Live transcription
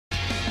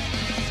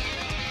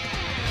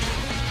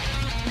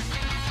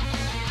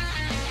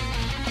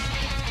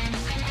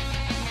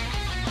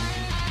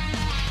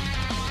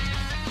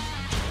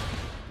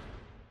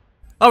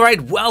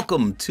Alright,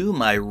 welcome to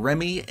my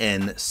Remi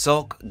and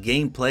Sulk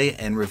gameplay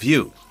and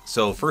review.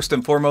 So first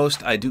and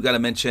foremost, I do gotta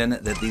mention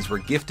that these were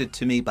gifted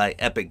to me by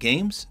Epic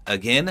Games.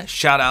 Again,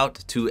 shout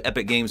out to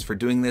Epic Games for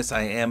doing this.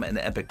 I am an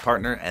Epic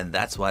partner and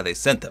that's why they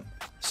sent them.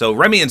 So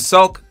Remi and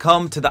Sulk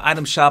come to the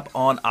item shop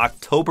on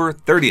October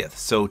 30th,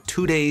 so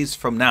 2 days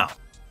from now.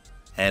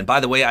 And by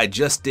the way, I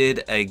just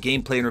did a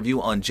gameplay and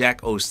review on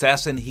Jack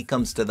O'Sassin. He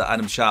comes to the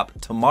item shop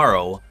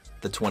tomorrow,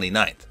 the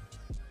 29th.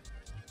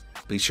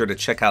 Be sure to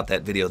check out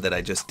that video that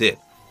I just did.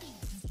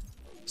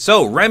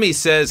 So Remi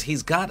says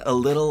he's got a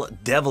little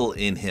devil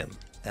in him.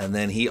 And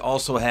then he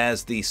also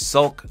has the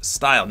Sulk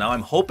style. Now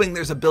I'm hoping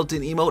there's a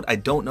built-in emote. I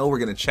don't know. We're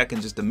going to check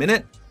in just a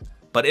minute.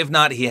 But if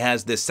not, he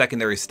has this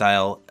secondary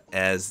style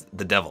as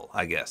the devil,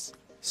 I guess.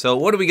 So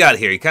what do we got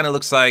here? He kind of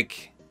looks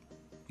like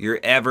your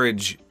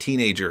average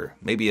teenager.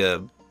 Maybe a,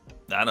 I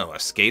don't know, a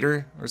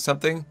skater or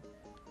something.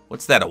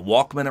 What's that? A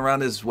Walkman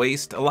around his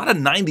waist? A lot of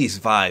 90s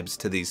vibes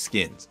to these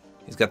skins.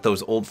 He's got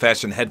those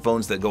old-fashioned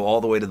headphones that go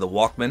all the way to the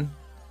Walkman.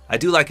 I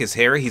do like his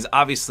hair. He's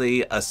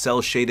obviously a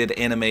cel-shaded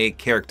anime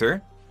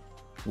character,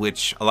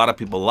 which a lot of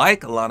people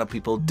like, a lot of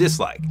people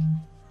dislike.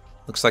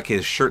 Looks like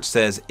his shirt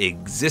says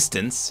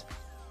Existence,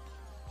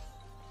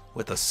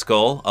 with a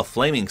skull, a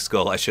flaming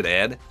skull, I should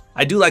add.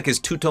 I do like his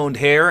two-toned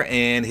hair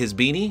and his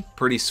beanie,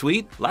 pretty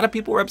sweet. A lot of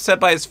people were upset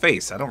by his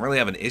face. I don't really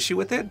have an issue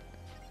with it.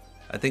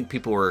 I think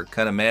people were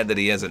kind of mad that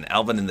he has an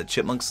Alvin and the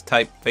Chipmunks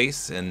type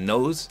face and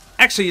nose.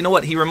 Actually, you know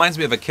what? He reminds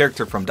me of a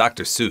character from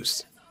Dr.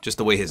 Seuss, just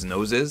the way his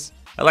nose is.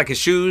 I like his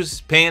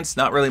shoes, pants,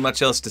 not really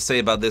much else to say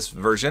about this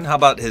version. How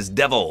about his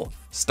devil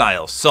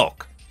style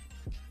Sulk?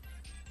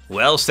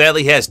 Well,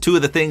 sadly, he has two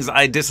of the things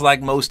I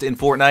dislike most in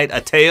Fortnite.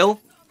 A tail,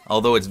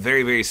 although it's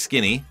very, very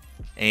skinny,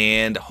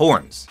 and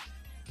horns.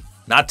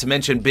 Not to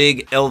mention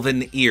big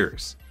elven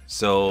ears.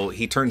 So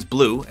he turns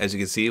blue, as you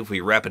can see if we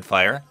rapid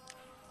fire.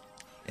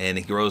 And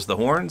he grows the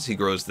horns, he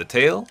grows the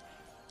tail.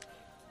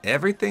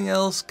 Everything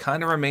else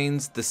kind of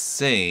remains the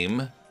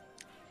same.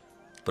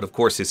 But of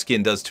course his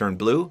skin does turn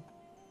blue.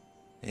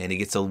 And he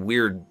gets a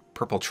weird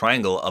purple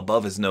triangle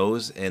above his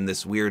nose and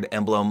this weird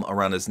emblem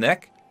around his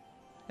neck.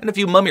 And a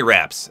few mummy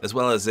wraps, as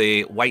well as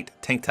a white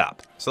tank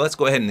top. So let's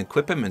go ahead and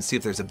equip him and see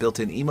if there's a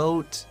built-in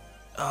emote.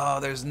 Oh,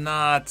 there's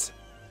not.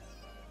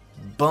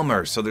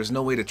 Bummer, so there's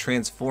no way to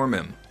transform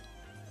him.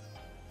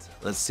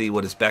 Let's see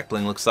what his back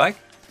bling looks like.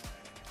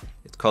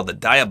 It's called the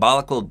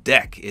Diabolical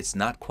Deck. It's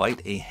not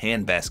quite a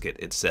handbasket,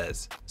 it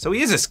says. So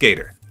he is a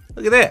skater.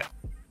 Look at that.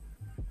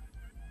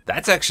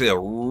 That's actually a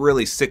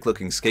really sick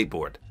looking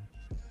skateboard.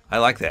 I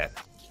like that.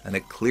 And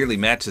it clearly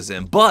matches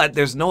him. But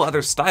there's no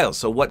other style,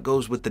 so what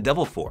goes with the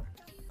devil form?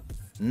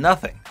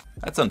 Nothing.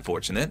 That's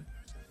unfortunate.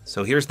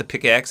 So here's the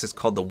pickaxe. It's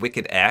called the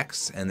Wicked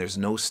Axe. And there's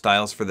no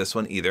styles for this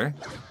one either.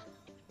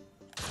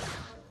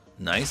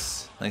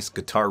 Nice. Nice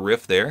guitar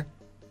riff there.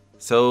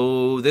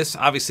 So this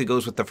obviously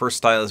goes with the first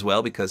style as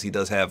well because he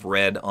does have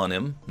red on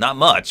him. Not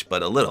much,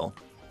 but a little.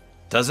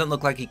 Doesn't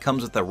look like he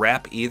comes with a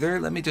wrap either.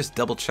 Let me just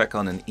double check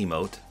on an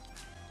emote.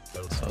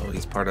 So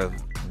he's part of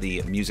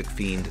the Music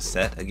Fiend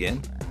set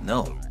again.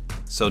 No.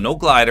 So no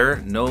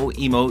glider, no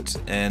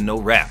emote, and no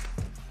wrap.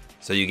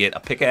 So you get a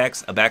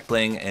pickaxe, a back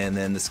bling, and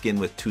then the skin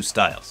with two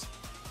styles.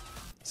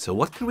 So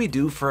what could we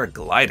do for a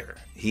glider?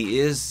 He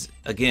is,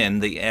 again,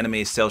 the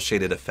anime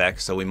cel-shaded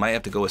effect, so we might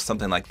have to go with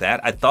something like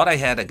that. I thought I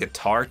had a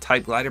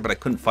guitar-type glider, but I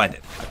couldn't find it.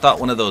 I thought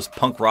one of those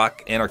punk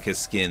rock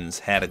anarchist skins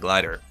had a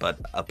glider, but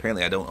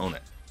apparently I don't own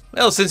it.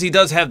 Well, since he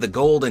does have the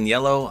gold and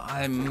yellow,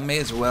 I may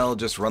as well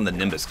just run the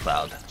Nimbus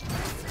Cloud.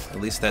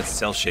 At least that's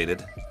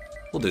cel-shaded.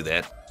 We'll do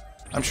that.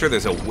 I'm sure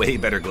there's a way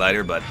better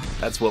glider, but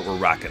that's what we're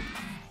rocking.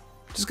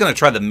 Just gonna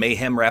try the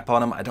Mayhem wrap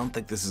on him. I don't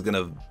think this is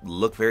gonna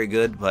look very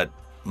good, but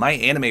my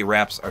anime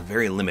wraps are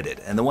very limited,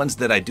 and the ones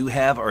that I do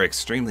have are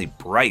extremely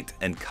bright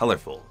and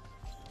colorful.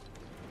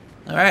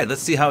 Alright,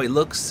 let's see how he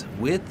looks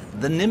with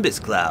the Nimbus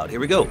Cloud. Here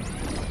we go.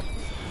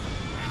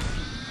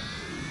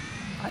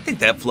 I think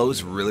that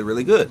flows really,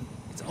 really good.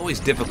 It's always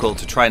difficult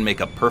to try and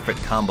make a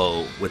perfect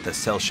combo with a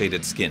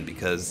cel-shaded skin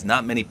because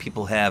not many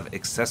people have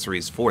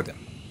accessories for them.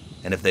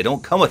 And if they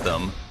don't come with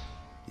them,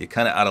 you're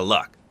kind of out of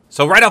luck.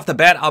 So right off the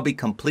bat, I'll be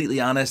completely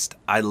honest,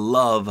 I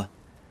love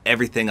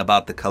everything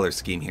about the color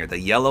scheme here. The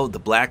yellow, the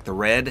black, the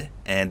red,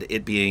 and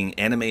it being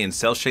anime and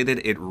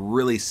cel-shaded, it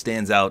really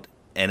stands out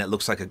and it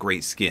looks like a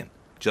great skin,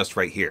 just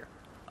right here.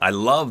 I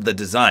love the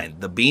design.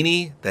 The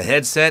beanie, the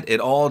headset, it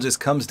all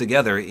just comes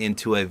together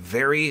into a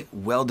very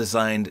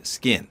well-designed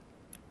skin.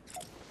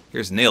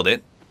 Here's Nailed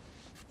It.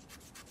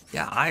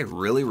 Yeah, I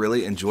really,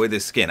 really enjoy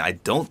this skin. I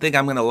don't think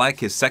I'm gonna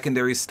like his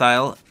secondary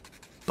style,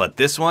 but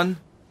this one,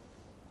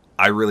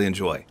 I really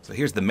enjoy. So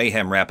here's the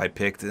Mayhem wrap I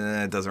picked.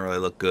 It doesn't really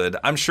look good.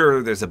 I'm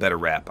sure there's a better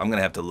wrap. I'm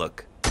gonna have to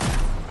look.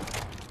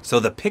 So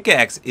the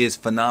pickaxe is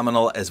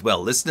phenomenal as well.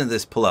 Listen to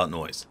this pull-out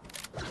noise.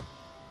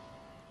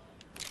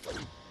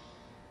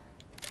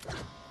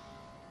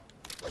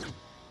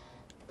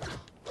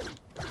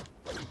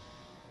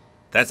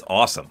 That's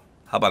awesome.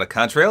 How about a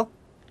contrail?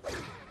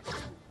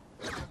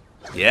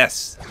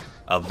 Yes,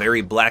 a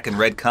very black and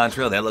red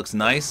contrail. That looks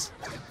nice.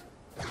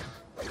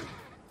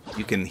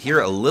 You can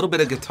hear a little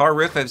bit of guitar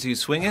riff as you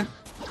swing it.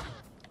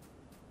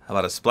 How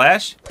about a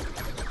splash?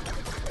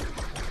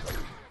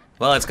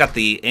 Well, it's got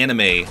the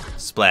anime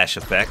splash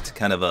effect,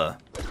 kind of a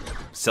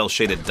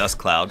cel-shaded dust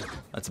cloud.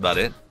 That's about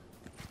it.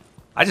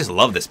 I just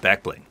love this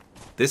back bling.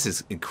 This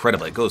is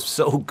incredible. It goes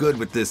so good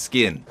with this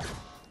skin.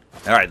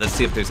 All right, let's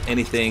see if there's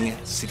anything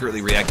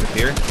secretly reactive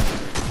here.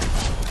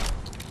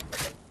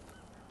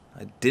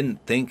 I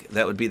didn't think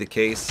that would be the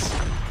case.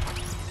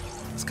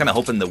 I was kind of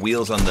hoping the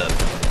wheels on the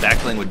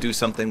back bling would do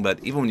something, but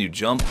even when you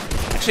jump...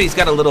 Actually, he's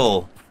got a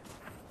little,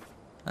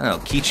 I don't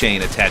know,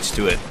 keychain attached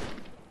to it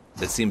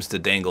that seems to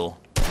dangle.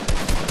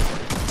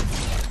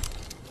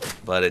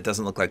 But it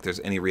doesn't look like there's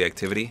any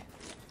reactivity.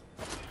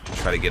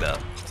 Try to get a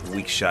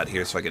weak shot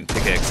here so I can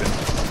pickaxe him.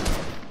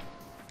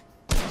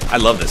 I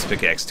love this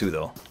pickaxe too,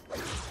 though.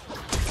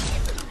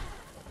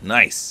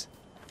 Nice.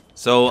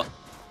 So,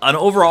 an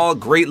overall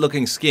great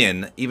looking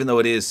skin, even though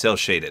it is cel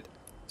shaded.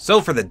 So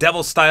for the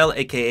Devil Style,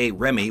 aka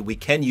Remi, we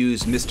can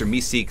use Mr.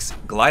 Meeseek's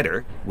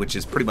glider, which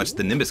is pretty much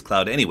the Nimbus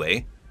Cloud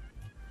anyway.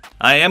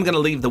 I am going to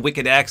leave the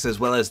Wicked Axe as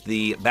well as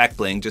the back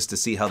bling just to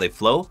see how they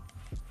flow.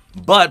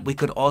 But we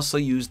could also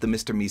use the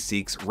Mr.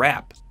 Meeseek's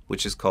wrap,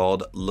 which is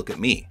called Look at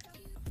Me.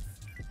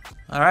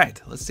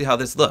 Alright, let's see how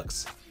this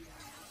looks.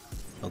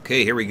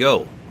 Okay, here we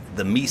go.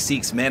 The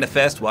Meeseek's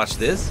Manifest, watch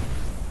this.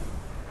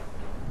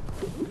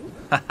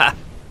 Haha.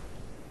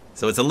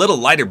 So it's a little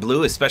lighter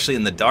blue, especially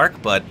in the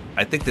dark, but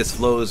I think this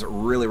flows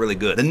really, really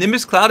good. The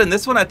Nimbus Cloud in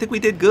this one, I think we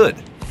did good.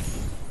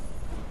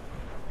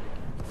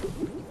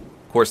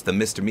 Of course, the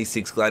Mr.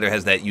 Meeseek's glider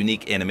has that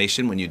unique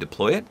animation when you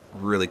deploy it.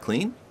 Really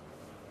clean.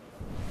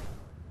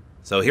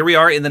 So here we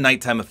are in the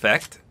nighttime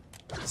effect.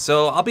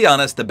 So I'll be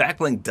honest, the back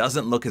bling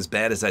doesn't look as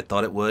bad as I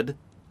thought it would.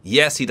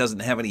 Yes, he doesn't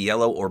have any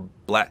yellow or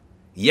black.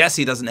 Yes,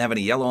 he doesn't have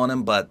any yellow on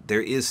him, but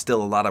there is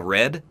still a lot of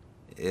red,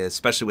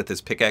 especially with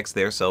this pickaxe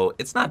there. So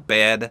it's not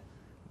bad,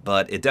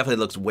 but it definitely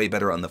looks way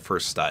better on the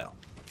first style.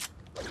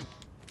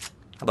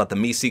 How about the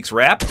Meeseek's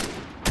wrap?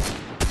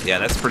 Yeah,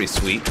 that's pretty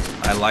sweet.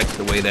 I like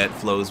the way that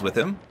flows with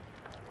him.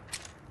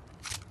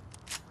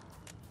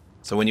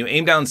 So when you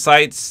aim down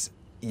sights,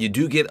 you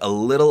do get a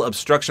little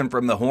obstruction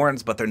from the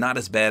horns, but they're not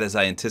as bad as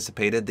I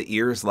anticipated. The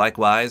ears,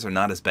 likewise, are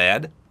not as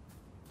bad.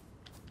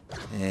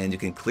 And you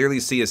can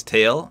clearly see his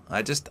tail.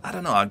 I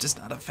don't know, I'm just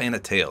not a fan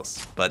of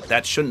tails. But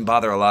that shouldn't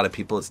bother a lot of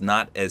people. It's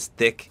not as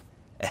thick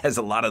as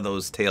a lot of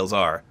those tails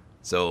are.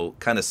 So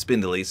kind of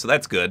spindly, so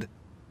that's good.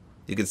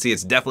 You can see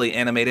it's definitely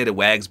animated. It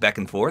wags back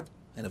and forth.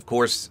 And of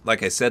course,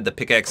 like I said, the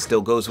pickaxe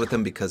still goes with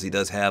him because he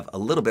does have a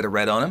little bit of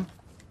red on him.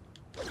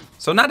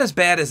 So not as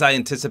bad as I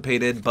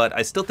anticipated, but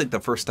I still think the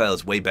first style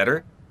is way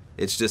better.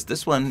 It's just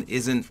this one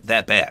isn't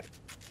that bad.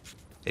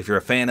 If you're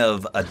a fan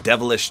of a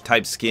devilish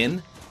type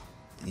skin,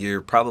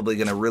 you're probably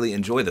going to really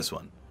enjoy this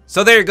one.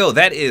 So there you go.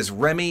 That is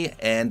Remi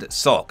and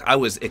Sulk. I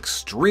was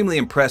extremely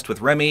impressed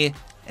with Remi,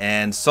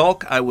 and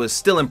Sulk I was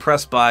still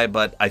impressed by,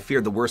 but I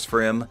feared the worst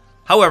for him.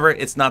 However,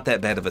 it's not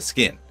that bad of a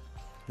skin.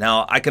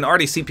 Now, I can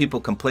already see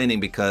people complaining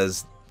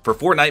because for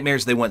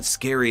Fortnitemares, they want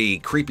scary,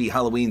 creepy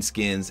Halloween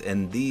skins,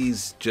 and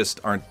these just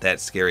aren't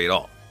that scary at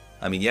all.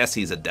 I mean, yes,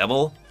 he's a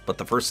devil, but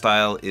the first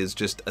style is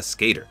just a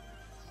skater.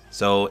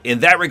 So in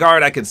that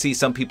regard, I can see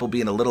some people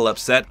being a little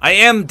upset. I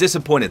am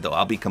disappointed, though.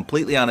 I'll be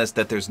completely honest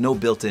that there's no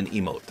built-in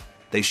emote.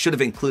 They should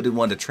have included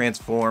one to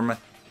transform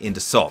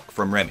into Sulk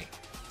from Remi.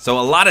 So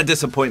a lot of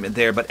disappointment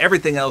there, but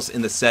everything else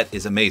in the set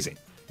is amazing.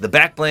 The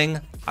back bling,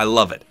 I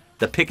love it.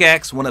 The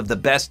pickaxe, one of the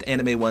best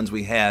anime ones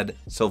we had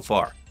so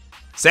far.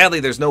 Sadly,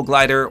 there's no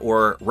glider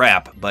or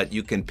wrap, but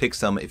you can pick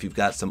some if you've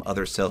got some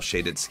other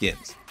cel-shaded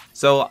skins.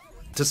 So,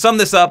 to sum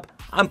this up,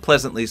 I'm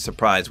pleasantly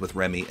surprised with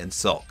Remi and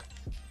Sulk.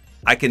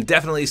 I can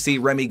definitely see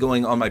Remi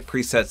going on my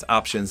presets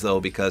options though,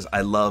 because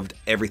I loved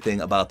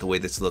everything about the way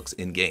this looks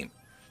in-game.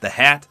 The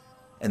hat,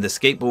 and the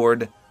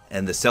skateboard,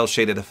 and the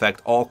cel-shaded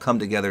effect all come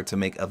together to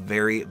make a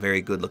very,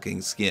 very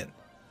good-looking skin.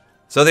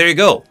 So there you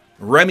go.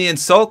 Remi and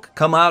Sulk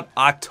come out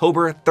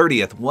October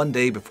 30th, one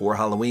day before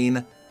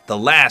Halloween. The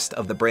last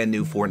of the brand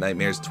new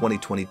Fortnitemares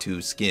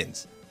 2022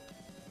 skins.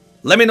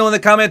 Let me know in the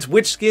comments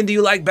which skin do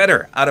you like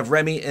better out of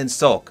Remi and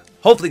Sulk.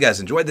 Hopefully you guys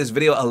enjoyed this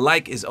video. A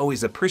like is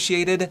always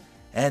appreciated.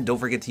 And don't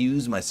forget to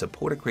use my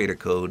Support-A-Creator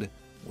code,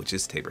 which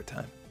is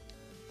tabortime.